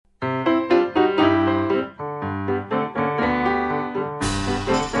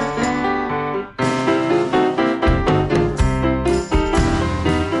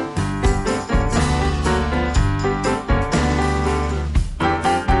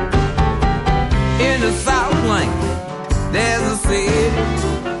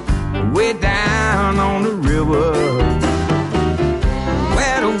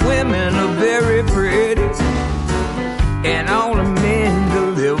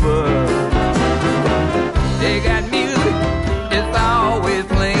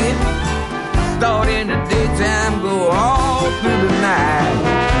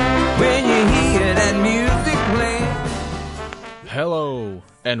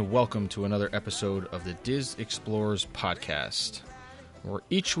and welcome to another episode of the Diz Explorers podcast, where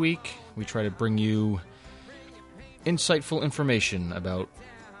each week we try to bring you insightful information about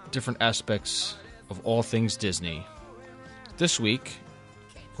different aspects of all things Disney. This week,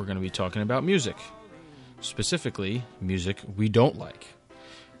 we're going to be talking about music, specifically music we don't like.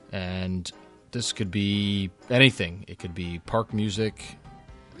 And this could be anything. It could be park music.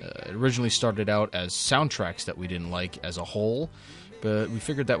 It originally started out as soundtracks that we didn't like as a whole, but we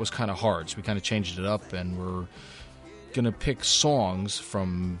figured that was kind of hard, so we kind of changed it up, and we're going to pick songs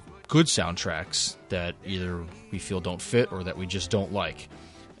from good soundtracks that either we feel don't fit or that we just don't like.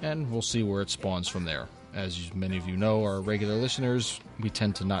 And we'll see where it spawns from there. As many of you know, our regular listeners, we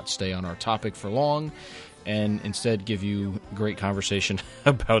tend to not stay on our topic for long, and instead give you great conversation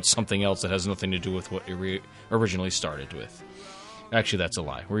about something else that has nothing to do with what it originally started with. Actually, that's a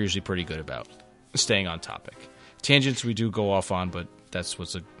lie. We're usually pretty good about staying on topic. Tangents we do go off on, but that's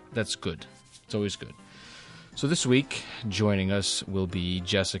good. It's always good. So this week, joining us will be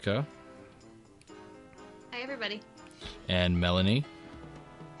Jessica. Hi, everybody. And Melanie.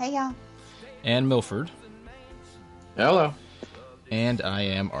 Hey, y'all. And Milford. Hello. And I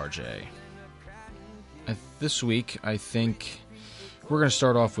am RJ. This week, I think we're going to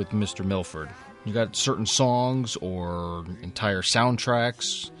start off with Mr. Milford. You got certain songs or entire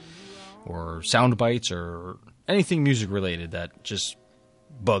soundtracks or sound bites or anything music related that just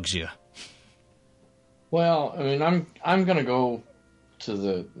bugs you. Well, I mean, I'm going to go to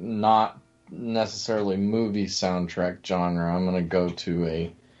the not necessarily movie soundtrack genre. I'm going to go to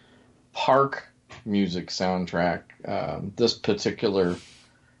a park music soundtrack. This particular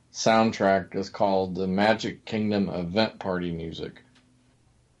soundtrack is called the Magic Kingdom Event Party music.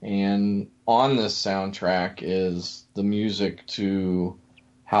 And on this soundtrack is the music to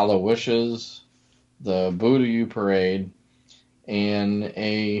Hallowishes, the Boo-to-You Parade, and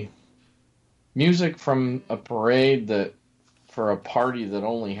a music from a parade that for a party that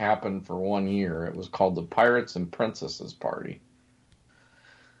only happened for 1 year. It was called the Pirates and Princesses Party,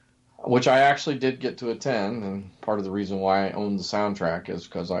 which I actually did get to attend, and part of the reason why I own the soundtrack is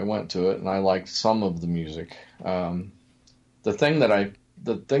because I went to it and I liked some of the music. The thing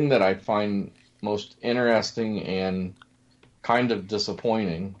that I find most interesting and kind of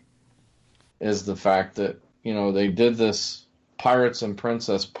disappointing is the fact that, you know, they did this Pirates and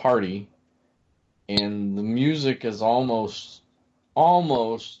Princess Party, and the music is almost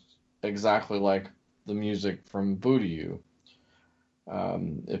exactly like the music from Boo-to-You.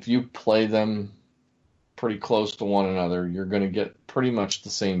 If you play them pretty close to one another, you're going to get pretty much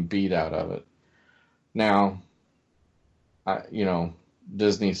the same beat out of it. Now,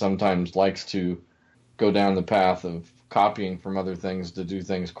 Disney sometimes likes to go down the path of copying from other things to do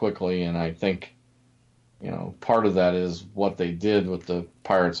things quickly, and I think, part of that is what they did with the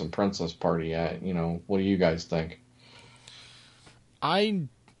Pirates and Princess Party. What do you guys think? I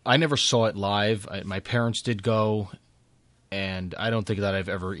never saw it live. My parents did go, and I don't think that I've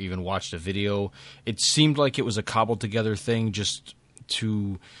ever even watched a video. It seemed like it was a cobbled together thing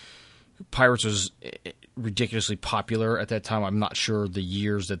Pirates was ridiculously popular at that time. I'm not sure the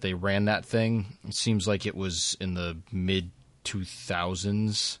years that they ran that thing. It seems like it was in the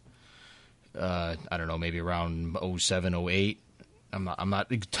mid-2000s. I don't know, maybe around 07, 08. I'm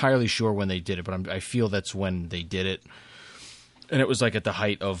not entirely sure when they did it, but I feel that's when they did it. And it was like at the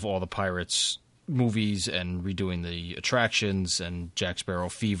height of all the Pirates movies and redoing the attractions and Jack Sparrow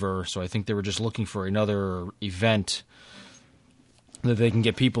fever. So I think they were just looking for another event that they can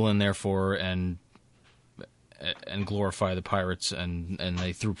get people in there for and glorify the pirates, and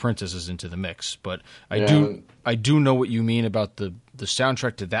they threw princesses into the mix. But I do know what you mean about the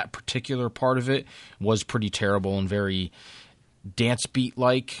soundtrack to that particular part of it was pretty terrible and very dance beat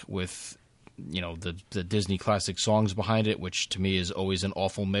like with the Disney classic songs behind it, which to me is always an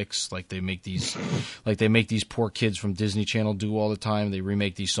awful mix. Like they make these poor kids from Disney Channel do all the time. They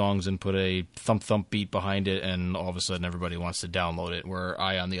remake these songs and put a thump thump beat behind it, and all of a sudden everybody wants to download it. Where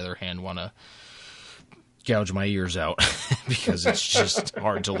I, on the other hand, want to gouge my ears out because it's just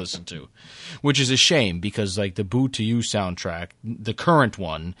hard to listen to, which is a shame because like the Boo-to-You soundtrack, the current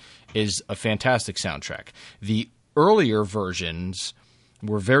one, is a fantastic soundtrack. The earlier versions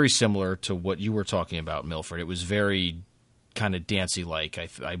were very similar to what you were talking about, Milford. It was very kind of dancey-like,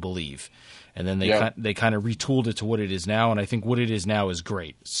 I believe. And then they kind of retooled it to what it is now, and I think what it is now is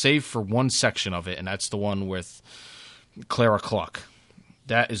great, save for one section of it, and that's the one with Clara Cluck.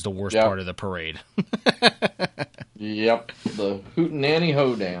 That is the worst part of the parade. Yep, the hootenanny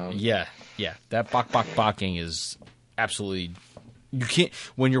hoedown. Yeah. That bok-bok-bocking is absolutely... You can't...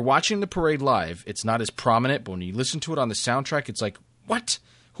 When you're watching the parade live, it's not as prominent, but when you listen to it on the soundtrack, it's like, what?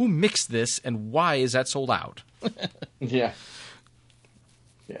 who mixed this and why is that sold out? Yeah.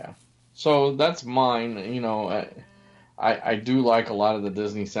 Yeah. So that's mine. You know, I do like a lot of the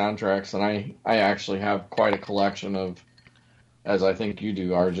Disney soundtracks, and I actually have quite a collection of, as I think you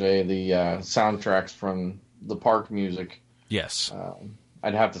do, RJ, the soundtracks from the park music. Yes.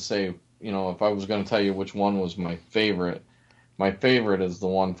 I'd have to say, you know, if I was going to tell you which one was my favorite is the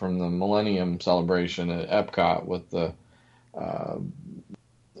one from the Millennium Celebration at Epcot with the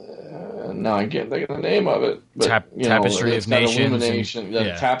now I can't think of the name of it, but Tapestry of Nations,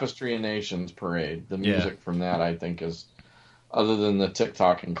 the Tapestry of Nations parade. The music from that, I think, is, other than the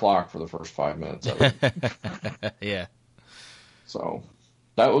tick-tocking clock for the first 5 minutes of it. Yeah. So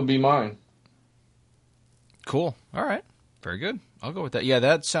that would be mine. Cool. All right. Very good. I'll go with that. Yeah,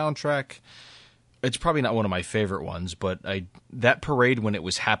 that soundtrack, it's probably not one of my favorite ones, but that parade when it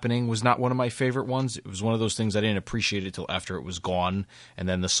was happening was not one of my favorite ones. It was one of those things I didn't appreciate it till after it was gone, and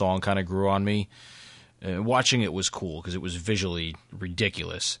then the song kind of grew on me. Watching it was cool because it was visually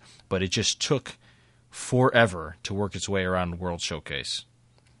ridiculous, but it just took forever to work its way around the World Showcase.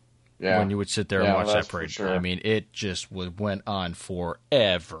 Yeah. When you would sit there and watch that parade. Sure. I mean, it just went on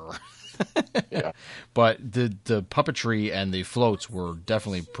forever. Yeah. But the puppetry and the floats were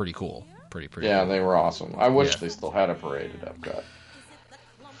definitely pretty cool. Pretty yeah, cool. They were awesome. I wish they still had a parade at Epcot.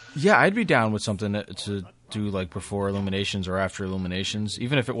 Yeah, I'd be down with something to do like before Illuminations or after Illuminations,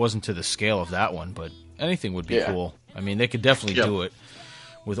 even if it wasn't to the scale of that one, but anything would be cool. I mean, they could definitely do it.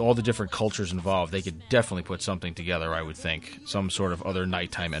 With all the different cultures involved, they could definitely put something together, I would think. Some sort of other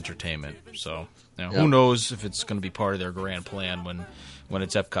nighttime entertainment. So, who knows if it's going to be part of their grand plan when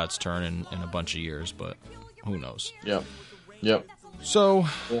it's Epcot's turn in a bunch of years, but who knows. Yep. So,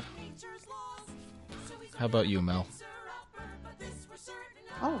 how about you, Mel?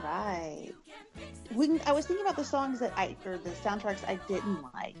 All right. I was thinking about the songs the soundtracks I didn't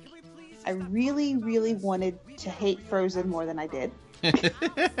like. I really, really wanted to hate Frozen more than I did.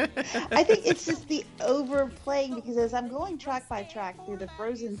 I think it's just the overplaying, because as I'm going track by track through the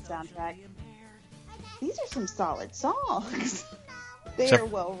Frozen soundtrack, these are some solid songs. They are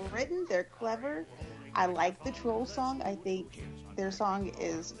well written, they're clever. I like the Troll song. I think their song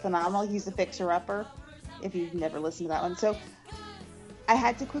is phenomenal. He's a fixer-upper, if you've never listened to that one. So I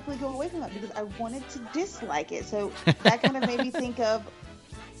had to quickly go away from that because I wanted to dislike it. So that kind of made me think of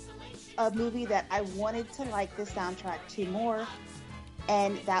a movie that I wanted to like the soundtrack to more,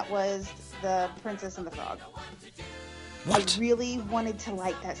 and that was The Princess and the Frog. What? I really wanted to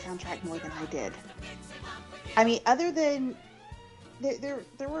like that soundtrack more than I did. I mean, other than there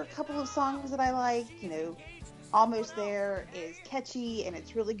were a couple of songs that I like. You know, Almost There is catchy and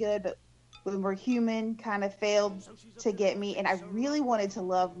it's really good, but When We're Human kind of failed to get me, and I really wanted to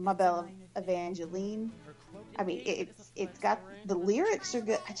love My Belle Evangeline. I mean, it's got, the lyrics are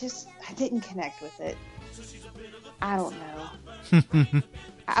good. I didn't connect with it. I don't know.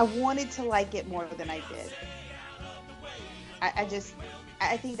 I wanted to like it more than I did.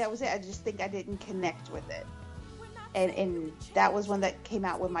 I think that was it. I just think I didn't connect with it. And that was one that came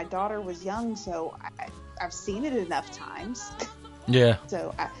out when my daughter was young, so I've seen it enough times. Yeah.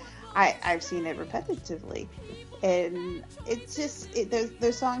 So I've seen it repetitively. And it's just,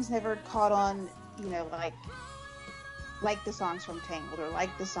 those songs never caught on, you know, like the songs from Tangled or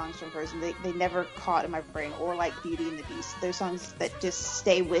like the songs from Frozen. They never caught in my brain, or like Beauty and the Beast. Those songs that just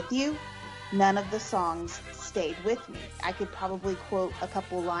stay with you. None of the songs stayed with me. I could probably quote a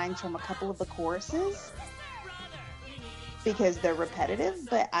couple lines from a couple of the choruses because they're repetitive,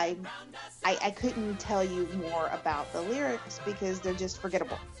 but I couldn't tell you more about the lyrics because they're just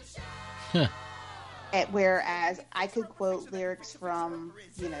forgettable. Huh. Whereas I could quote lyrics from,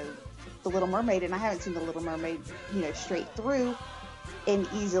 you know, The Little Mermaid, and I haven't seen The Little Mermaid, you know, straight through in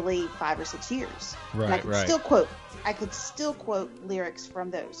easily 5 or 6 years. Right, and I could still quote lyrics from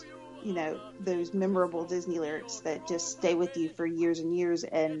those, you know, those memorable Disney lyrics that just stay with you for years and years,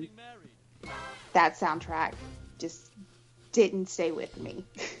 and that soundtrack just didn't stay with me.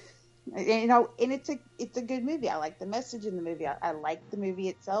 And, you know, and it's a good movie. I like the message in the movie. I like the movie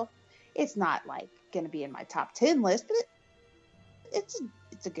itself. It's not like going to be in my top 10 list, but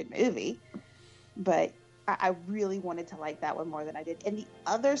it's a good movie. But I really wanted to like that one more than I did. And the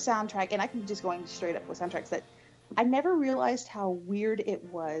other soundtrack, and I can just going straight up with soundtracks, that I never realized how weird it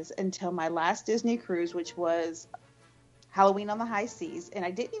was until my last Disney cruise, which was Halloween on the High Seas. And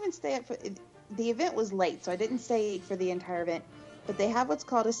I didn't even stay up for the event was late, so I didn't stay for the entire event. But they have what's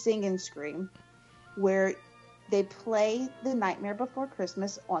called a sing and scream, where they play The Nightmare Before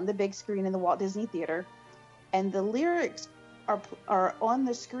Christmas on the big screen in the Walt Disney Theater, and the lyrics are on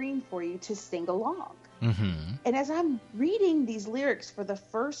the screen for you to sing along. Mm-hmm. And as I'm reading these lyrics for the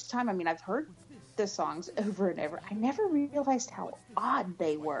first time, I mean, I've heard the songs over and over. I never realized how odd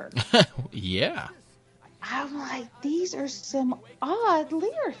they were. Yeah. I'm like, these are some odd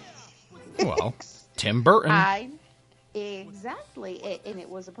lyrics. Well, Tim Burton. Exactly. And it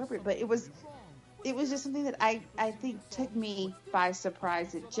was appropriate, but it was just something that I think took me by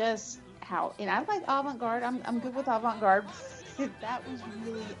surprise at just how, and I like avant-garde. I'm good with avant-garde. That was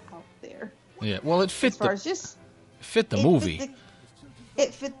really out there. Yeah. Well, it fit fit the movie.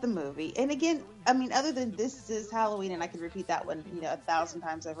 It fit the movie. And again, I mean, other than This Is Halloween, and I could repeat that one, 1,000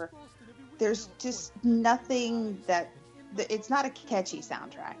 times over, there's just nothing it's not a catchy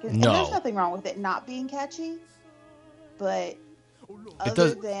soundtrack. And there's nothing wrong with it not being catchy, but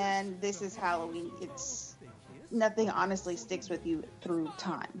other than This Is Halloween, it's nothing honestly sticks with you through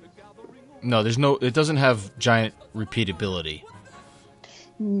time. No, it doesn't have giant repeatability.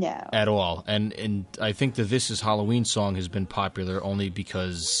 No. At all. And I think the This Is Halloween song has been popular only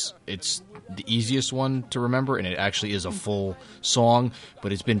because it's the easiest one to remember, and it actually is a full song,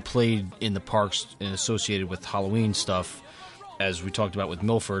 but it's been played in the parks and associated with Halloween stuff, as we talked about with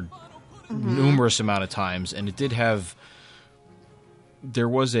Milford, numerous amount of times. And there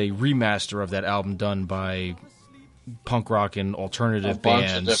was a remaster of that album done by punk rock and alternative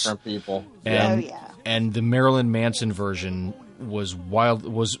bands. A bunch of different people. And the Marilyn Manson version was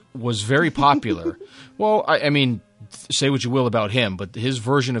very popular. Well, I mean, say what you will about him, but his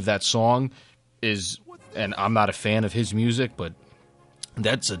version of that song is, and I'm not a fan of his music, but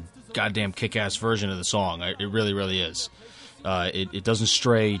that's a goddamn kick-ass version of the song. It really, really is. It doesn't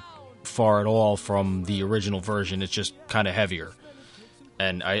stray far at all from the original version. It's just kind of heavier.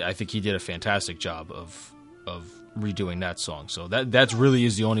 And I think he did a fantastic job of redoing that song. So that really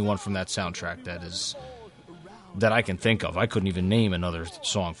is the only one from that soundtrack that I can think of. I couldn't even name another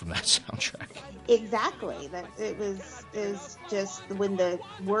song from that soundtrack. Exactly. That it was just when the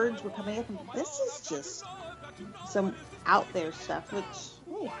words were coming up, this is just some out there stuff,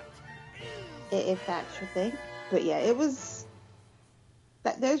 which if that's your thing. But yeah, it was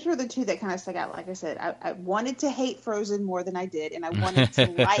those were the two that kind of stuck out. Like I said, I wanted to hate Frozen more than I did, and I wanted to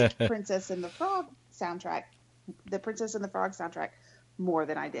like Princess and the Frog soundtrack, the Princess and the Frog soundtrack, more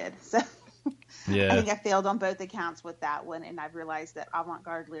than I did. So yeah. I think I failed on both accounts with that one, and I've realized that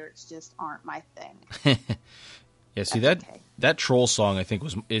avant-garde lyrics just aren't my thing. Yeah, see, that Troll song I think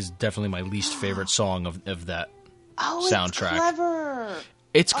is definitely my least favorite song of that soundtrack. It's clever.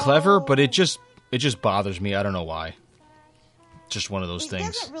 It's clever, but it just bothers me. I don't know why. Just one of those things.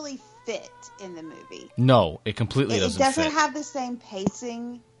 It doesn't really fit in the movie. No, it completely doesn't fit. It doesn't have the same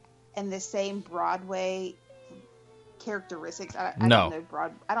pacing and the same Broadway characteristics. I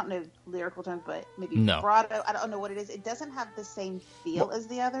don't know lyrical terms, but maybe vibrato. I don't know what it is. It doesn't have the same feel as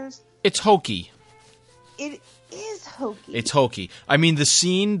the others. It's hokey. It is hokey. It's hokey. I mean,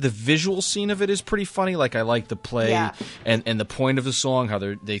 the visual scene of it is pretty funny. Like, I like the play and the point of the song, how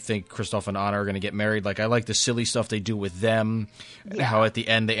they think Kristoff and Anna are going to get married. Like, I like the silly stuff they do with them. Yeah. How at the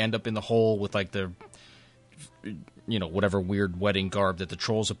end they end up in the hole with, like, the, whatever weird wedding garb that the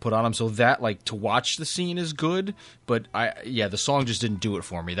trolls have put on them. So that, like, to watch the scene is good. But, the song just didn't do it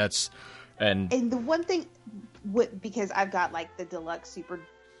for me. And the one thing, because I've got, like, the deluxe super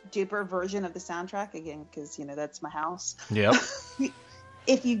duper version of the soundtrack again, because that's my house. Yep.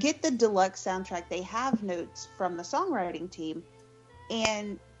 If you get the deluxe soundtrack, they have notes from the songwriting team,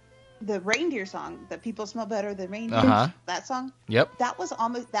 and the reindeer song, "The People Smell Better Than Reindeer," that song. Yep. That was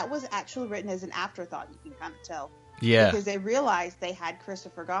actually written as an afterthought. You can kind of tell. Yeah. Because they realized they had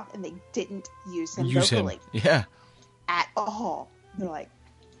Christopher Goff and they didn't use him vocally. Yeah. At all. They're like,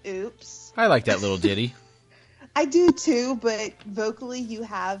 "Oops." I like that little ditty. I do too, but vocally you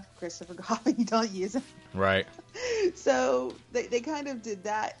have Christopher Goff and you don't use him. Right. So they kind of did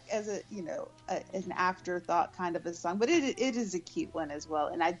that as an afterthought kind of a song, but it is a cute one as well.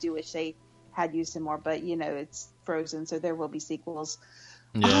 And I do wish they had used him more, but it's Frozen, so there will be sequels.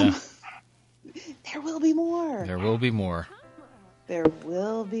 Yeah. There will be more. There will be more. There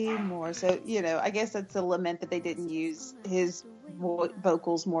will be more. So, I guess that's a lament that they didn't use his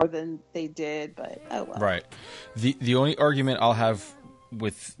vocals more than they did, but oh well. Right. The only argument I'll have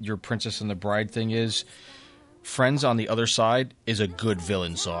with your Princess and the Bride thing is Friends on the Other Side is a good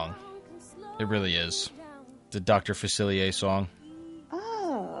villain song. It really is. The Dr. Facilier song.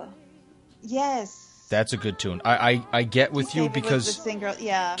 Oh, yes. That's a good tune. I get with Keith you David because was the singer,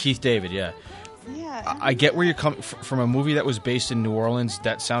 yeah. Keith David, yeah. Yeah. I get where you're coming from. A movie that was based in New Orleans,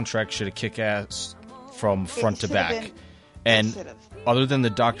 that soundtrack should have kick ass from front to back. And other than the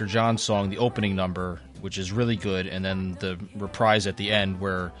Dr. John song, the opening number, which is really good, and then the reprise at the end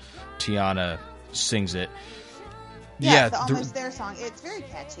where Tiana sings it. Yeah, the Almost There song. It's very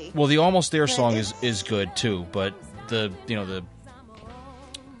catchy. Well, the Almost There song is good too, but the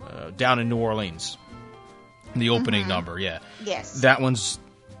Down in New Orleans, the opening number, yeah. Yes. That one's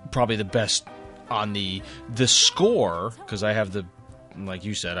probably the best on the score, because I have like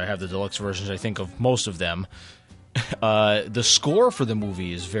you said, I have the deluxe versions, I think, of most of them. The score for the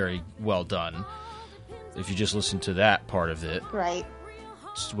movie is very well done, if you just listen to that part of it. Right.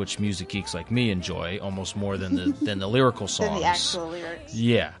 Which music geeks like me enjoy almost more than the lyrical songs. Than the actual lyrics.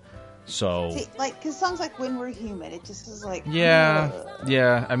 Yeah. So, see, because songs like When We're Human, it just is like...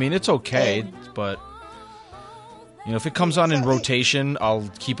 Yeah. I mean, it's okay, but... if it comes on in rotation, I'll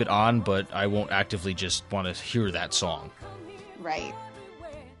keep it on, but I won't actively just want to hear that song. Right.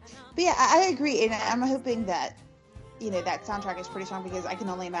 But yeah, I agree, and I'm hoping that, that soundtrack is pretty strong, because I can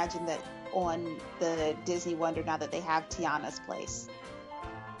only imagine that on the Disney Wonder, now that they have Tiana's Place,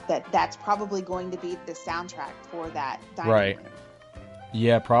 that's probably going to be the soundtrack for that dining room.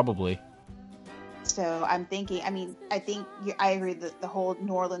 Yeah, probably. So I'm thinking, I think I agree that the whole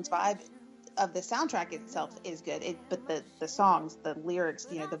New Orleans vibe of the soundtrack itself is good, but the songs, the lyrics,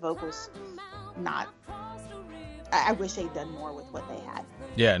 the vocals, not. I wish they'd done more with what they had.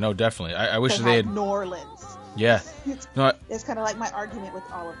 Yeah, no, definitely. I wish they had New Orleans. Yeah. It's kind of like my argument with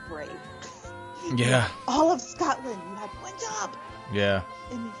Olive Brave. Yeah. All of Scotland, you had one job. Yeah.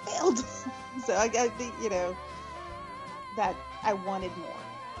 And you failed. So I think, that I wanted more.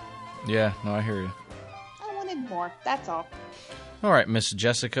 Yeah, no, I hear you. I wanted more. That's all. All right, Miss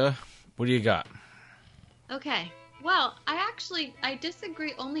Jessica, what do you got? Okay. Well, I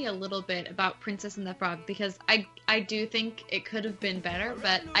disagree only a little bit about Princess and the Frog, because I do think it could have been better,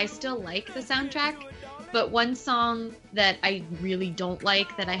 but I still like the soundtrack. But one song that I really don't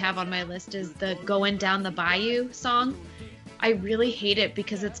like that I have on my list is the Going Down the Bayou song. I really hate it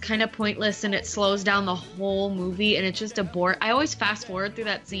because it's kind of pointless and it slows down the whole movie, and it's just a bore. I always fast forward through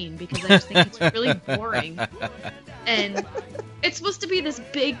that scene because I just think it's really boring. And it's supposed to be this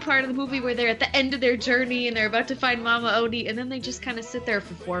big part of the movie where they're at the end of their journey and they're about to find Mama Odie, and then they just kind of sit there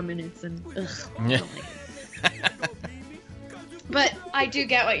for 4 minutes and I don't like it. But I do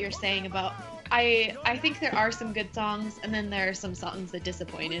get what you're saying about. I think there are some good songs, and then there are some songs that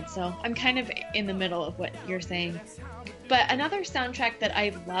disappointed. So I'm kind of in the middle of what you're saying. But another soundtrack that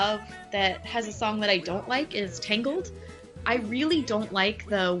I love that has a song that I don't like is Tangled. I really don't like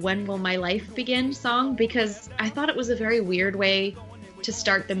the When Will My Life Begin song because I thought it was a very weird way to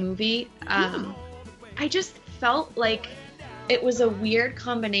start the movie. I just felt like it was a weird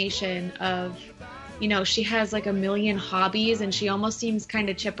combination of, she has like a million hobbies and she almost seems kind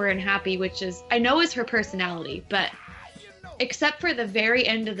of chipper and happy, which I know is her personality, but except for the very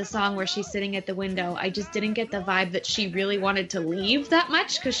end of the song where she's sitting at the window, I just didn't get the vibe that she really wanted to leave that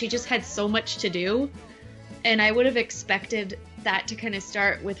much because she just had so much to do. And I would have expected that to kind of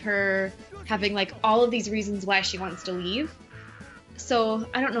start with her having like all of these reasons why she wants to leave. So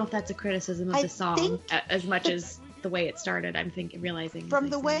I don't know if that's a criticism of the song as much as the way it started. I'm realizing from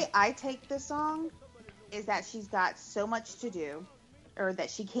the way I take the song is that she's got so much to do, or that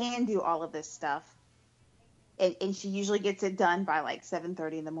she can do all of this stuff. And she usually gets it done by like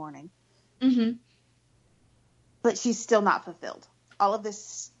 7:30 in the morning. Mm-hmm. But she's still not fulfilled. All of this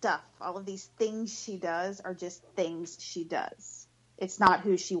stuff, all of these things she does are just things she does. It's not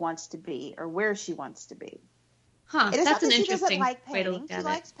who she wants to be or where she wants to be. Huh, that's an interesting way to look at it. She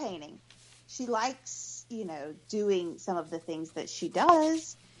likes painting. She likes, doing some of the things that she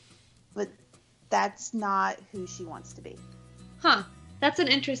does, but that's not who she wants to be. Huh. That's an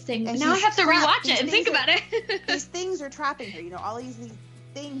interesting... And now I have to rewatch it and think about it. These things are trapping her. All these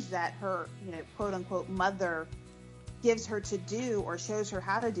things that her, quote-unquote mother gives her to do or shows her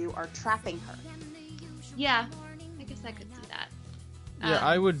how to do are trapping her. Yeah. I guess I could see that. Yeah,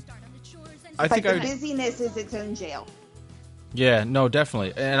 I think busyness is its own jail. Yeah, no,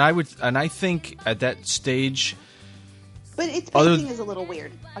 definitely. And I think at that stage... But its pacing is a little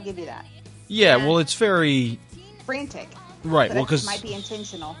weird. I'll give you that. Yeah, well, it's very... frantic. Right, but well, because... it might be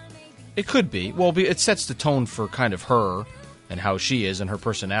intentional. It could be. Well, it sets the tone for kind of her and how she is and her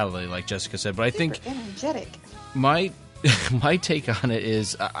personality, like Jessica said. But I think... energetic. My take on it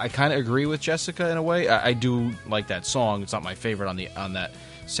is I kind of agree with Jessica in a way. I do like that song. It's not my favorite on that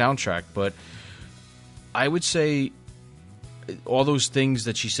soundtrack, but I would say all those things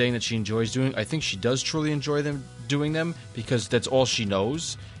that she's saying that she enjoys doing, I think she does truly enjoy doing them because that's all she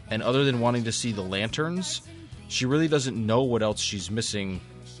knows. And other than wanting to see the lanterns, she really doesn't know what else she's missing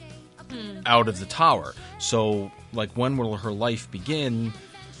out of the tower. So, like, when will her life begin?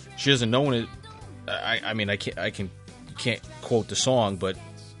 She doesn't know when it. I can't quote the song, but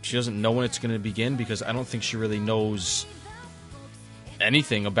she doesn't know when it's going to begin, because I don't think she really knows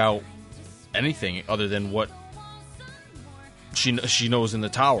anything about anything other than what she knows in the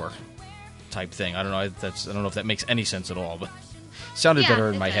tower type thing. I don't know. I don't know if that makes any sense at all, but it sounded better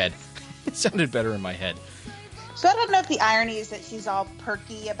in my head. It sounded better in my head. So I don't know if the irony is that she's all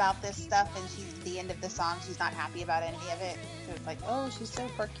perky about this stuff, and she's at the end of the song, she's not happy about any of it. So it's like, oh, she's so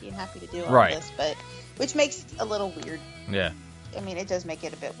perky and happy to do all this, but which makes it a little weird. Yeah. I mean, it does make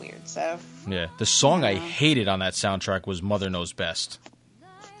it a bit weird. So yeah, the song I hated on that soundtrack was "Mother Knows Best."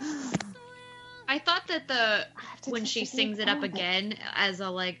 I thought that when she sings it up again as a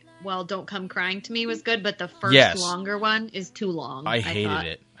like, well, don't come crying to me was good, but the first longer one is too long. I hated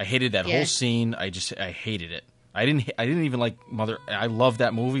it. I hated that whole scene. I hated it. I didn't even like Mother. I loved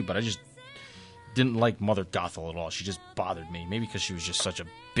that movie, but I just didn't like Mother Gothel at all. She just bothered me. Maybe because she was just such a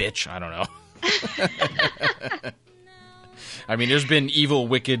bitch. I don't know. I mean, there's been evil,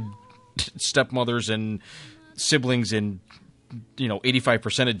 wicked stepmothers and siblings in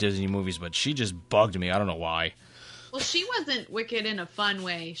 85% of Disney movies, but she just bugged me. I don't know why. Well, she wasn't wicked in a fun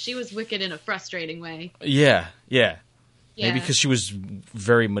way. She was wicked in a frustrating way. Yeah. Maybe because she was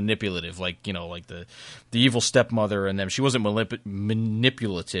very manipulative, like the evil stepmother, and then she wasn't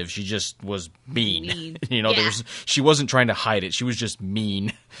manipulative. She just was mean. She wasn't trying to hide it. She was just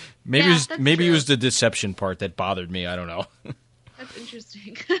mean. Maybe it was the deception part that bothered me. I don't know. That's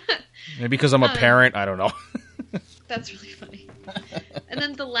interesting. Maybe because I'm a parent. I don't know. That's really funny. And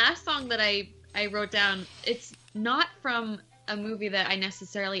then the last song that I wrote down, it's not from a movie that I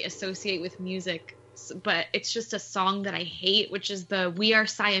necessarily associate with music, but it's just a song that I hate, which is the "We Are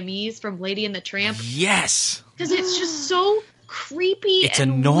Siamese" from Lady and the Tramp. Yes! Because it's just so creepy it's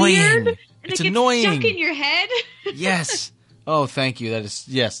and annoying. Weird, and it's it gets annoying. stuck in your head. Yes. Oh, thank you. That's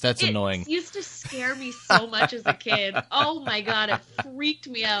annoying. It used to scare me so much as a kid. Oh my god, it freaked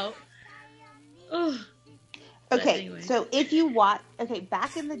me out. Ugh. Okay, anyway. So if you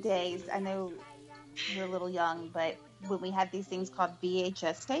back in the days, I know you're a little young, but when we had these things called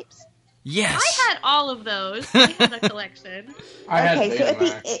VHS tapes. Yes. I had all of those. I had a collection. I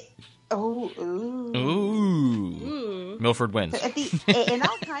had Ooh. Milford wins. So and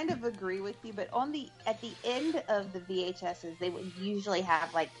I'll kind of agree with you, but at the end of the VHSs, they would usually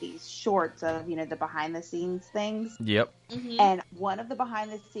have like these shorts of the behind the scenes things. Yep. Mm-hmm. And one of the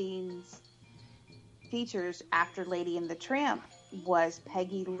behind the scenes features after Lady and the Tramp was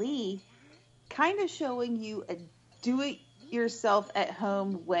Peggy Lee kind of showing you a do-it-yourself at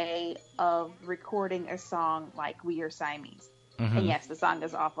home way of recording a song like We Are Siamese. Mm-hmm. And yes, the song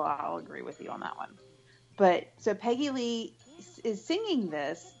is awful. I'll agree with you on that one. But so Peggy Lee is singing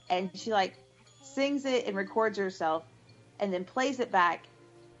this, and she like sings it and records herself and then plays it back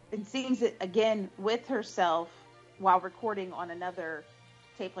and sings it again with herself while recording on another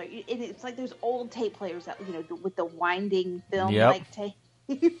tape player. And it's like those old tape players that with the winding film like tape.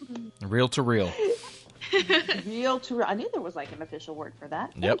 Reel to reel. Reel to reel. I knew there was like an official word for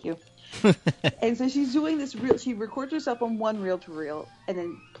that. Yep. Thank you. And so she's doing this reel. She records herself on one reel to reel, and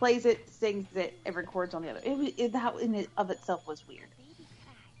then plays it, sings it, and records on the other. That in and of itself was weird.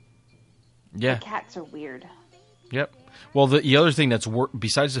 Yeah. The cats are weird. Yep. Well, the other thing that's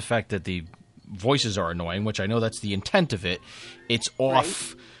besides the fact that the voices are annoying, which I know that's the intent of it, it's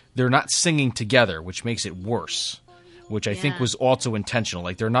off. Right. They're not singing together, which makes it worse. Which I think was also intentional.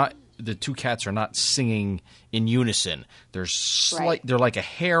 Like the two cats are not singing in unison. They're They're like a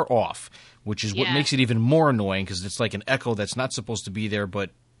hair off, which is what makes it even more annoying because it's like an echo that's not supposed to be there, but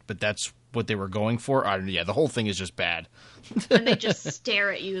that's what they were going for. The whole thing is just bad. And they just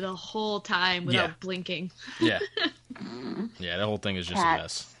stare at you the whole time without blinking. Yeah. Yeah, the whole thing is just a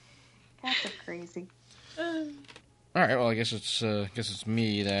mess. Cats are crazy. All right, well, I guess it's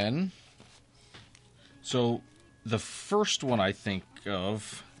me then. So the first one I think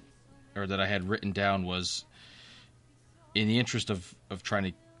of, or that I had written down, was in the interest of trying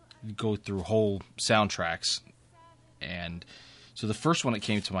to go through whole soundtracks. And so the first one that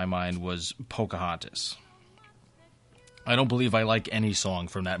came to my mind was Pocahontas. I don't believe I like any song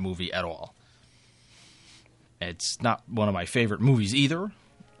from that movie at all. It's not one of my favorite movies either.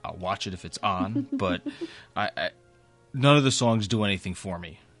 I'll watch it if it's on, but none of the songs do anything for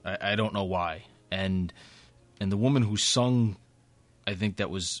me. I don't know why. And the woman who sung, I think that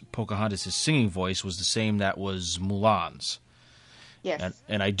was Pocahontas' singing voice, was the same that was Mulan's. Yes.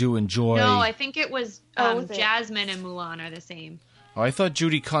 And I do enjoy... No, I think it was Jasmine and Mulan are the same. Oh, I thought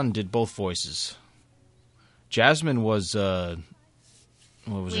Judy Kunn did both voices. Jasmine was, what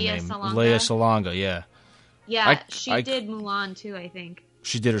was Lea her name? Salonga. Lea Salonga, yeah. Yeah, she did Mulan too, I think.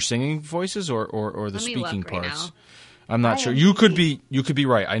 She did her singing voices or the Let me speaking look right parts? now. I'm not sure. You could be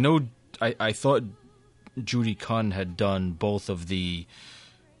right. I know. I thought Judy Kunn had done both of the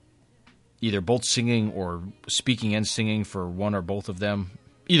either both singing or speaking and singing for one or both of them.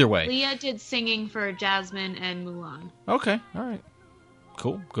 Either way, Leah did singing for Jasmine and Mulan. Okay, all right,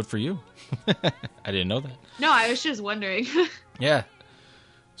 cool, good for you. I didn't know that. No, I was just wondering. Yeah.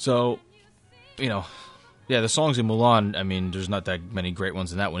 So, the songs in Mulan, I mean, there's not that many great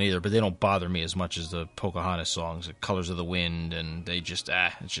ones in that one either, but they don't bother me as much as the Pocahontas songs, like Colors of the Wind, and they just,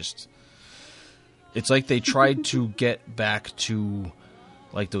 it's like they tried to get back to,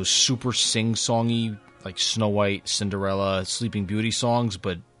 like, those super sing-songy, like Snow White, Cinderella, Sleeping Beauty songs,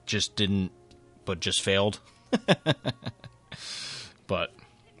 but just failed. But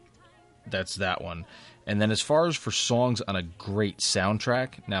that's that one. And then as far as for songs on a great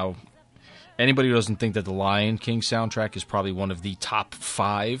soundtrack, now, anybody who doesn't think that the Lion King soundtrack is probably one of the top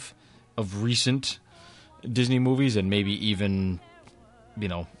 5 of recent Disney movies, and maybe even,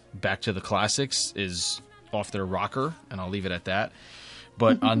 back to the classics, is off their rocker, and I'll leave it at that.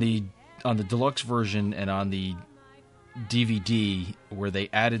 But on the deluxe version and on the DVD, where they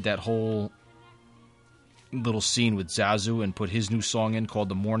added that whole little scene with Zazu and put his new song in called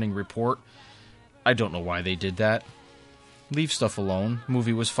The Morning Report, I don't know why they did that. Leave stuff alone. The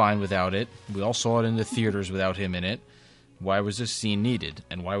movie was fine without it. We all saw it in the theaters without him in it. Why was this scene needed?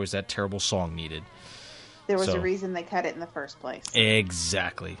 And why was that terrible song needed? There was a reason they cut it in the first place.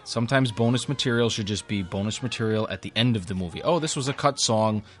 Exactly. Sometimes bonus material should just be bonus material at the end of the movie. Oh, this was a cut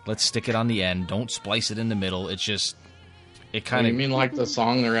song. Let's stick it on the end. Don't splice it in the middle. It's just... It kind of... You mean like the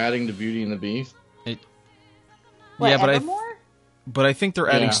song they're adding to Beauty and the Beast? What, Evermore? But I think they're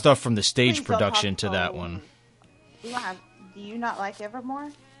adding stuff from the stage Please production to that one. Do you not like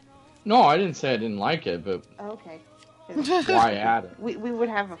Evermore? No, I didn't say I didn't like it, but Okay. why add it? We would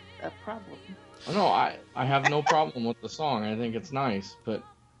have a problem. No, I have no problem with the song. I think it's nice, but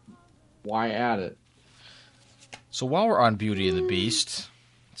why add it? So while we're on Beauty and the Beast,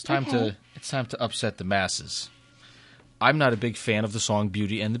 it's time to upset the masses. I'm not a big fan of the song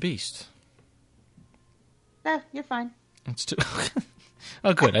Beauty and the Beast. No, you're fine. It's too...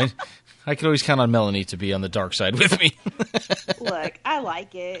 Oh, good. I could always count on Melanie to be on the dark side with me. Look, I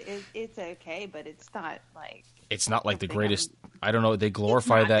like it. It's okay, but it's not like... It's not like the greatest... I don't know. They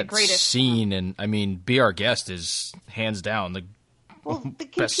glorify that scene, and, I mean, Be Our Guest is, hands down, the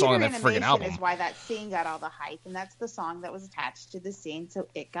best song on that friggin' album. Is why that scene got all the hype, and that's the song that was attached to the scene, so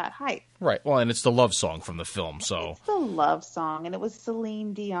it got hype. Right. Well, and it's the love song from the film, so... It's the love song, and it was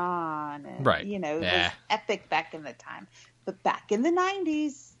Celine Dion, and, right. It was epic back in the time. But back in the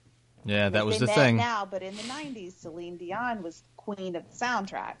 90s... Yeah, that was the thing. Now, but in the 90s, Celine Dion was queen of the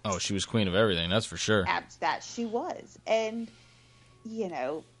soundtrack. Oh, she was queen of everything, that's for sure. That she was. And,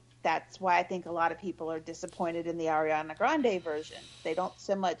 that's why I think a lot of people are disappointed in the Ariana Grande version. They don't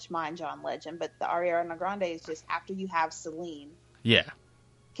so much mind John Legend, but the Ariana Grande is just after you have Celine. Yeah.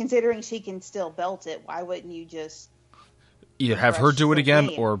 Considering she can still belt it, why wouldn't you just... Either have her do it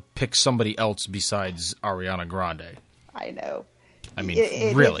again or pick somebody else besides Ariana Grande. I know. I mean,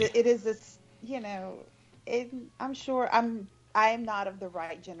 really. It is this, I'm sure I am not of the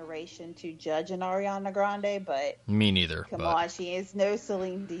right generation to judge an Ariana Grande, but... Me neither. Come on, she is no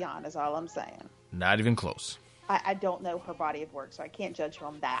Celine Dion, is all I'm saying. Not even close. I don't know her body of work, so I can't judge her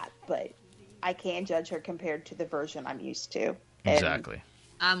on that, but I can judge her compared to the version I'm used to. Exactly.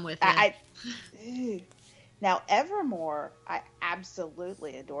 I'm with you. Now, Evermore, I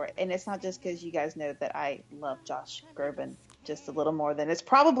absolutely adore it. And it's not just because you guys know that I love Josh Groban just a little more than it's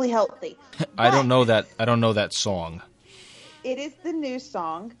probably healthy. I don't know that song. It is the new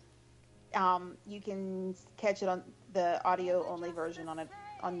song. You can catch it on the audio-only version on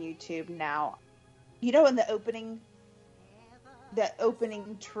YouTube now. In the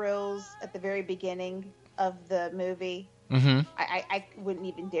opening trills at the very beginning of the movie, I wouldn't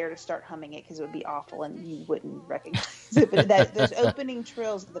even dare to start humming it because it would be awful and you wouldn't recognize it. But those opening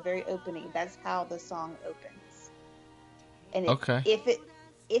trills at the very opening, that's how the song opens. And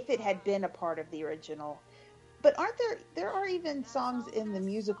if it had been a part of the original, but there are even songs in the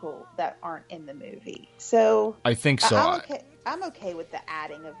musical that aren't in the movie. So I think so. I'm okay with the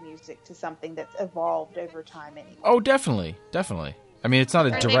adding of music to something that's evolved over time anyway. Oh, definitely. I mean, it's not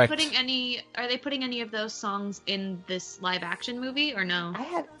a direct... Are they putting any of those songs in this live action movie or no?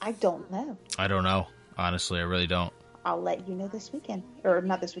 I don't know. I don't know. Honestly, I really don't. I'll let you know this weekend. Or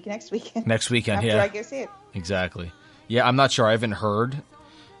not this weekend, next weekend. Next weekend, after I go see it. Exactly. Yeah, I'm not sure. I haven't heard.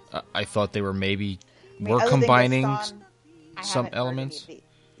 I thought they were combining some elements.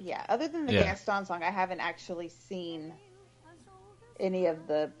 Other than the Gaston song, I haven't actually seen any of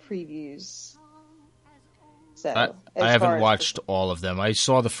the previews. So I haven't watched all of them. I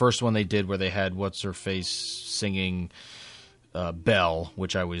saw the first one they did where they had what's her face singing Belle,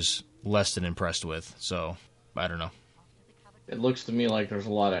 which I was less than impressed with. So I don't know. It looks to me like there's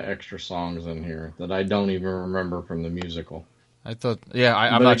a lot of extra songs in here that I don't even remember from the musical. I thought, yeah,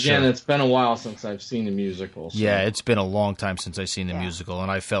 I'm but not again, sure. It's been a while since I've seen the musical. So. Yeah, it's been a long time since I've seen the musical,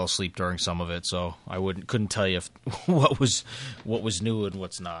 and I fell asleep during some of it, so I couldn't tell you what was new and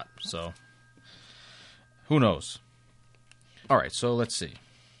what's not. So who knows? All right, so let's see.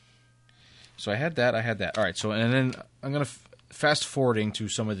 So I had that. All right, so and then I'm gonna fast forwarding to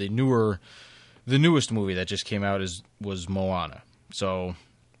some of the newest movie that just came out was Moana. So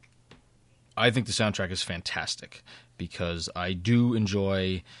I think the soundtrack is fantastic because I do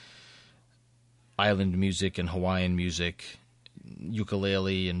enjoy island music and Hawaiian music,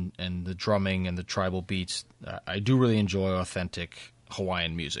 ukulele and the drumming and the tribal beats. I do really enjoy authentic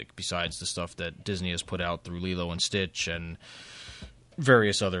Hawaiian music besides the stuff that Disney has put out through Lilo and Stitch and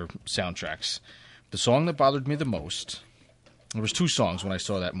various other soundtracks. The song that bothered me the most, there was two songs when I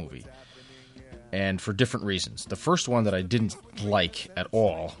saw that movie, and for different reasons. The first one that I didn't like at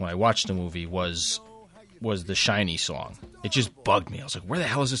all when I watched the movie was the Shiny song. It just bugged me. I was like, where the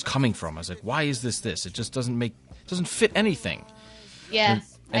hell is this coming from? I was like, why is this? It just doesn't fit anything. Yeah,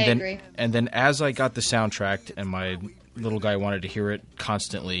 I agree. And then as I got the soundtrack and my little guy wanted to hear it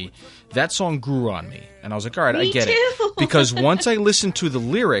constantly, that song grew on me. And I was like, all right, I get it. Because once I listened to the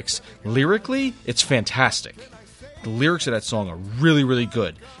lyrics, lyrically, it's fantastic. The lyrics of that song are really, really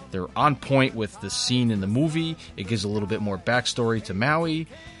good. They're on point with the scene in the movie. It gives a little bit more backstory to Maui.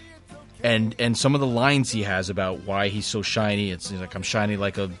 And some of the lines he has about why he's so shiny. It's like, I'm shiny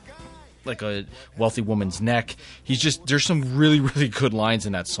like a wealthy woman's neck. There's some really, really good lines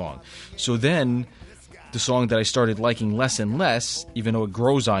in that song. So then the song that I started liking less and less, even though it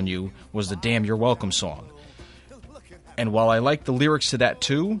grows on you, was the Damn You're Welcome song. And while I like the lyrics to that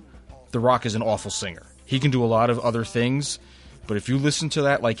too, The Rock is an awful singer. He can do a lot of other things, but if you listen to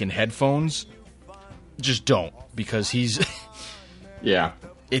that like in headphones, just don't, because he's yeah.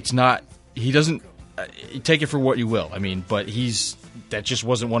 It's not, he doesn't take it for what you will. I mean, but that just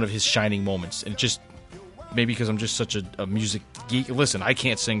wasn't one of his shining moments. And just maybe because I'm just such a music geek. Listen, I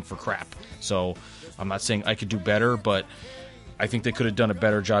can't sing for crap, so I'm not saying I could do better, but I think they could have done a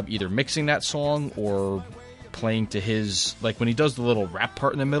better job either mixing that song or playing to his, like when he does the little rap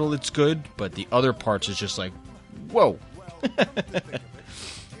part in the middle, it's good, but the other parts is just like, whoa.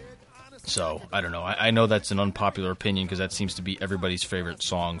 So, I don't know. I know that's an unpopular opinion because that seems to be everybody's favorite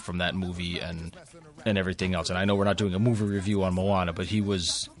song from that movie and everything else. And I know we're not doing a movie review on Moana, but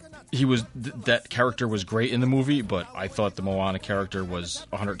that character was great in the movie, but I thought the Moana character was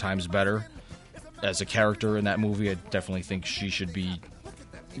 100 times better as a character in that movie. I definitely think she should be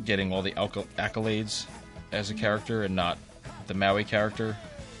getting all the accolades as a character and not the Maui character.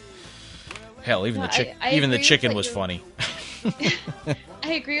 Hell, even the chicken was funny.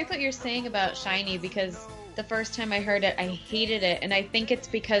 I agree with what you're saying about Shiny because the first time I heard it, I hated it, and I think it's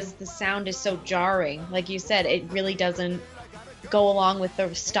because the sound is so jarring. Like you said, it really doesn't go along with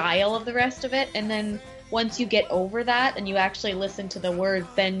the style of the rest of it, and then once you get over that and you actually listen to the words,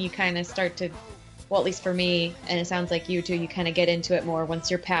 then you kind of start to, well, at least for me, and it sounds like you too, you kind of get into it more once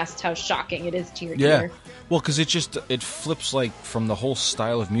you're past how shocking it is to your ear. Well, because it flips like from the whole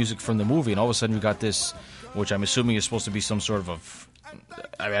style of music from the movie, and all of a sudden you got this, which I'm assuming is supposed to be some sort of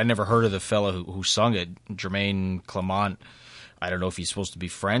I never heard of the fella who sung it, Jermaine Clement. I don't know if he's supposed to be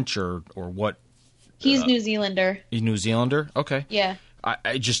French or what. He's New Zealander. He's New Zealander? Okay. Yeah.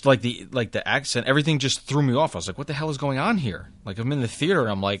 I just like the accent. Everything just threw me off. I was like, what the hell is going on here? Like, I'm in the theater and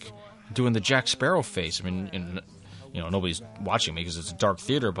I'm like doing the Jack Sparrow face. I mean, nobody's watching me because it's a dark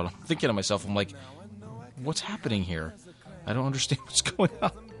theater, but I'm thinking to myself, I'm like, what's happening here? I don't understand what's going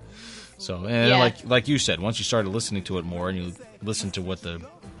on. So, and like you said, once you started listening to it more and you listen to what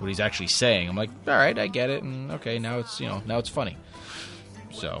he's actually saying, I'm like, all right, I get it, and okay, now it's funny.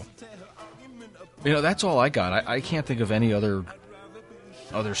 So, that's all I got. I can't think of any other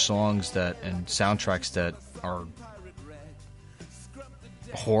songs and soundtracks that are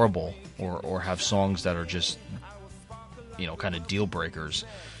horrible or have songs that are just kind of deal breakers.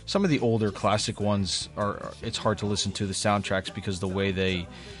 Some of the older classic ones it's hard to listen to the soundtracks because the way they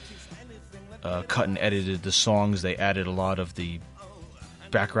cut and edited the songs, they added a lot of the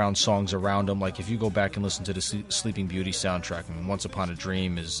background songs around them. Like if you go back and listen to the Sleeping Beauty soundtrack, I mean, Once Upon a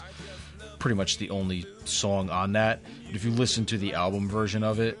Dream is pretty much the only song on that. But if you listen to the album version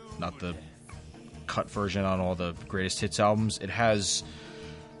of it, not the cut version on all the greatest hits albums, it has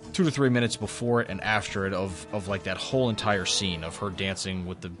 2 to 3 minutes before it and after it of like that whole entire scene of her dancing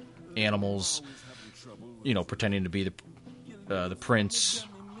with the animals pretending to be the prince,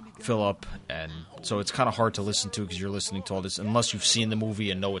 Philip, and so it's kind of hard to listen to because you're listening to all this unless you've seen the movie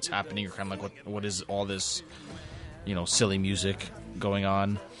and know what's happening. You're kind of like, what is all this, silly music going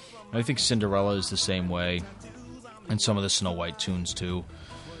on? And I think Cinderella is the same way, and some of the Snow White tunes too.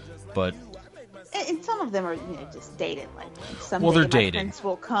 But and some of them are just dated, like someday well, they're my dated. prince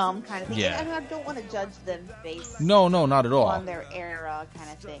will come kind of thing. Yeah. I mean, I don't want to judge them based No, not at all. on their era kind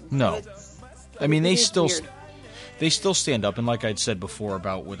of thing. No. So I mean, they is still weird. they still stand up, and like I'd said before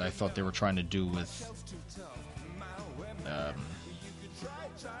about what I thought they were trying to do with, I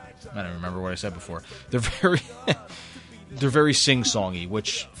don't remember what I said before. They're very sing-songy,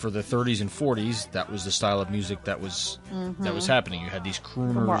 which for the 30s and 40s, that was the style of music that was happening. You had these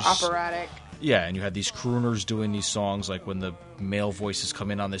crooners, More operatic. yeah, and you had these crooners doing these songs. Like when the male voices come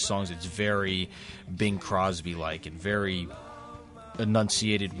in on these songs, it's very Bing Crosby-like and very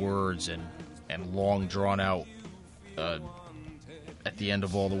enunciated words and long drawn out. At the end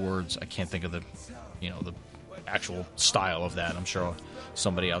of all the words, I can't think of the actual style of that. I'm sure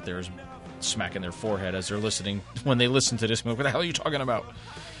somebody out there is smacking their forehead as they're listening when they listen to this. What the hell are you talking about?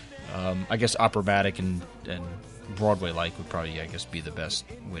 I guess operatic and Broadway-like would probably, I guess, be the best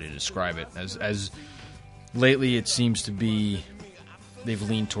way to describe it. As lately, it seems to be they've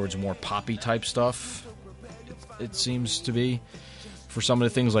leaned towards more poppy type stuff. It seems to be. For some of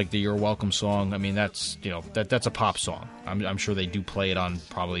the things like the "You're Welcome" song, I mean that's that's a pop song. I'm sure they do play it on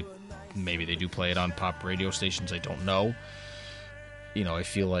maybe they do play it on pop radio stations. I don't know. I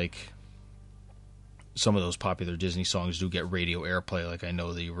feel like some of those popular Disney songs do get radio airplay. Like I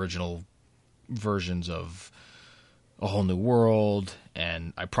know the original versions of "A Whole New World"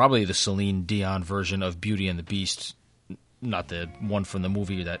 and probably the Celine Dion version of "Beauty and the Beast," not the one from the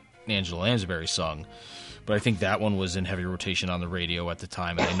movie that Angela Lansbury sung. But I think that one was in heavy rotation on the radio at the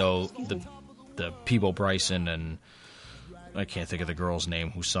time, and I know the Peebo Bryson and I can't think of the girl's name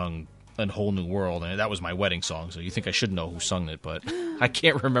who sung "A Whole New World," and that was my wedding song. So you think I should know who sung it, but I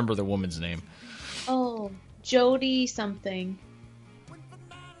can't remember the woman's name. Oh, Jodie something.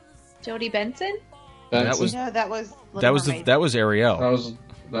 Jodie Benson? That was No, that was that was Ariel.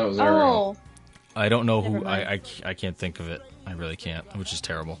 That was Ariel. Oh, I don't know who. Never mind. I can't think of it. I really can't, which is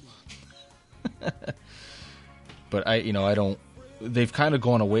terrible. But I don't. They've kind of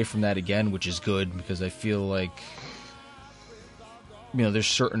gone away from that again, which is good because I feel like there's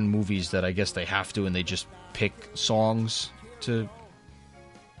certain movies that I guess they have to, and they just pick songs to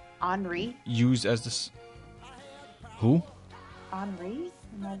Henri. use as this. Who? Henri?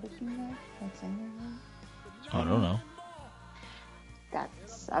 Am I looking at that saying that right? I don't know.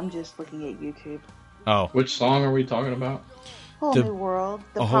 I'm just looking at YouTube. Oh, Which song are we talking about? Whole New World.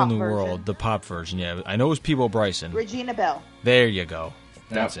 The A pop Whole New version. World, the pop version. Yeah, I know it was Peebo Bryson. Regina Belle. There you go.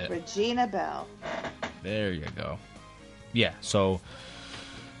 That's it. Regina Belle. There you go. Yeah, so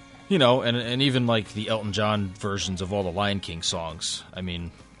and even like the Elton John versions of all the Lion King songs. I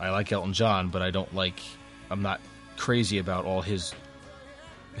mean, I like Elton John, but I'm not crazy about all his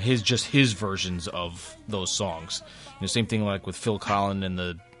versions of those songs. Same thing like with Phil Collins and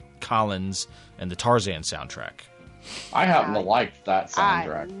the Tarzan soundtrack. I happen to like that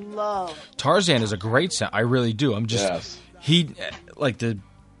soundtrack. I love Tarzan is a great sound. I really do. I'm just Yes. he like the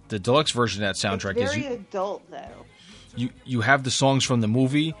deluxe version of that soundtrack It's is very adult though. you have the songs from the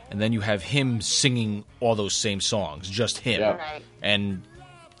movie, and then you have him singing all those same songs, just him. Yeah. Right. And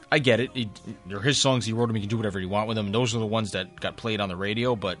I get it. They're his songs. He wrote them. He can do whatever he want with them. And those are the ones that got played on the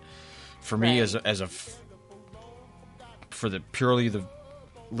radio. But for me, Right. for the purely the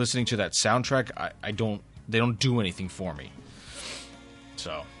listening to that soundtrack, I don't. They don't do anything for me.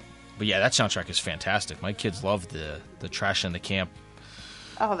 So, but yeah, that soundtrack is fantastic. My kids love the Trash in the Camp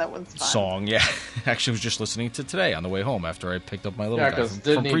Oh, that one's fun. song. Yeah, actually, was just listening to today on the way home after I picked up my little Yeah, guy because from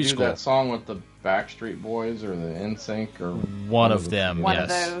didn't he do preschool. that song with the Backstreet Boys or the NSYNC or One of them, One yes.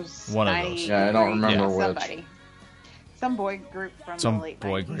 of those. One of 90s, those. Yeah, I don't remember which. somebody. Some boy group from Some the late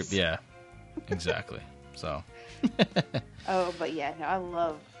boy 90s. group, yeah, exactly. So, Oh, but yeah, no, I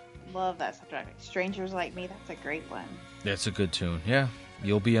love that soundtrack. Strangers Like Me, that's a great one. that's a good tune. Yeah,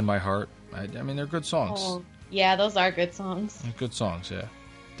 You'll Be in My Heart. I mean, they're good songs. oh, yeah, those are good songs. They're good songs, yeah,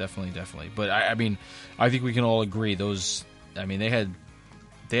 definitely. But I mean, I think we can all agree those. I mean, they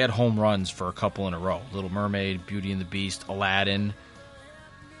had home runs for a couple in a row. Little Mermaid, Beauty and the Beast, Aladdin.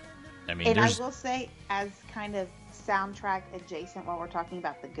 I mean, And I there's will say, as kind of soundtrack adjacent while we're talking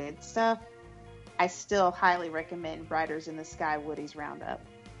about the good stuff, I still highly recommend Riders in the Sky, Woody's Roundup.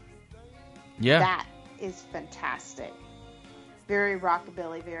 yeah. That is fantastic. Very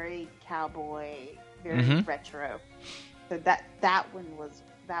rockabilly, very cowboy, very Mhm. retro. So that one was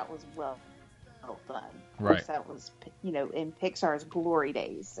well. well done. Of Right. course, that was, in Pixar's glory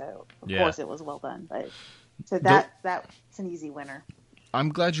days, so of Yeah. course it was well done. But so that's an easy winner. I'm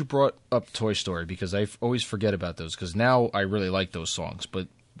glad you brought up Toy Story because I always forget about those because now I really like those songs. But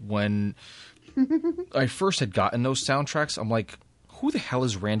when I first had gotten those soundtracks, I'm like, who the hell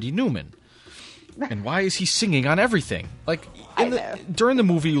is Randy Newman? And why is he singing on everything? Like during the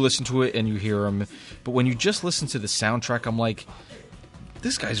movie, you listen to it and you hear him, but when you just listen to the soundtrack, I'm like,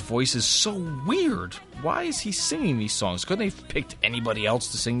 this guy's voice is so weird. Why is he singing these songs? Couldn't they have picked anybody else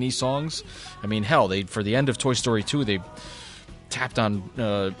to sing these songs? I mean, hell, for the end of Toy Story 2, they tapped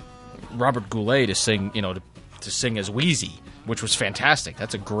on Robert Goulet to sing, to sing as Wheezy, which was fantastic.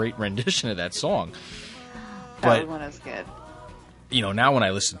 That's a great rendition of that song. That one was good. Now when I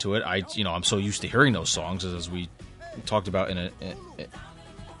listen to it, I'm so used to hearing those songs, as we talked about in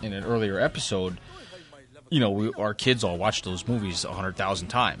an earlier episode. Our kids all watched those movies 100,000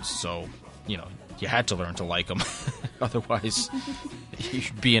 times, so you had to learn to like them. Otherwise,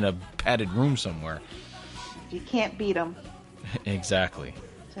 you'd be in a padded room somewhere. You can't beat them. Exactly.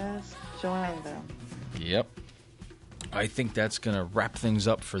 Just join them. Yep. I think that's going to wrap things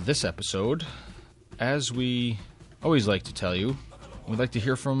up for this episode. As we always like to tell you, we'd like to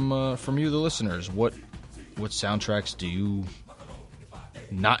hear from you, the listeners. What soundtracks do you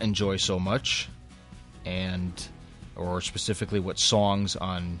not enjoy so much? Or specifically, what songs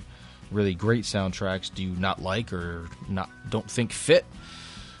on really great soundtracks do you not like or don't think fit?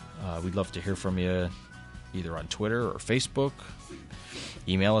 We'd love to hear from you either on Twitter or Facebook.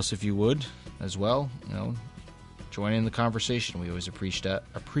 Email us if you would as well. Join in the conversation. We always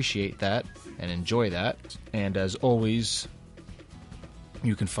appreciate that and enjoy that. And as always,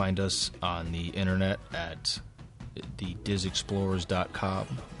 you can find us on the internet at thedizexplorers.com,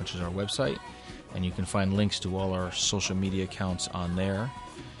 which is our website. And you can find links to all our social media accounts on there: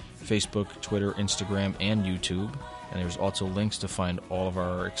 Facebook, Twitter, Instagram, and YouTube. And there's also links to find all of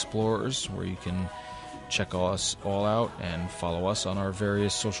our explorers, where you can check us all out and follow us on our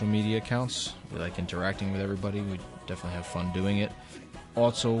various social media accounts. We like interacting with everybody. We definitely have fun doing it.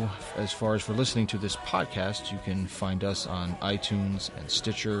 Also, as far as for listening to this podcast, you can find us on iTunes and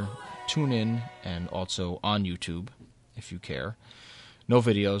Stitcher, TuneIn, and also on YouTube, if you care. No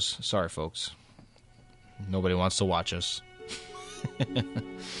videos. Sorry, folks. Nobody wants to watch us.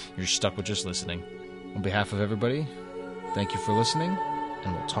 You're stuck with just listening. On behalf of everybody, thank you for listening,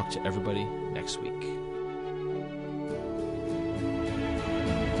 and we'll talk to everybody next week.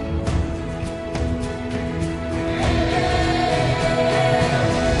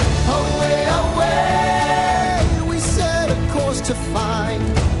 Away, away, we set a course to find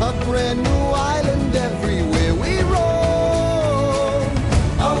a brand new island everywhere we roam.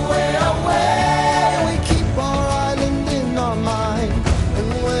 Away, away, we keep our island in our mind,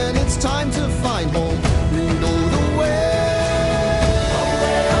 and when it's time to find home, we know the way.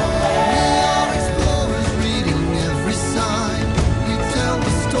 Away, away, we are explorers reading every sign. We tell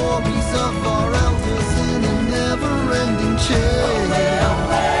the stories of our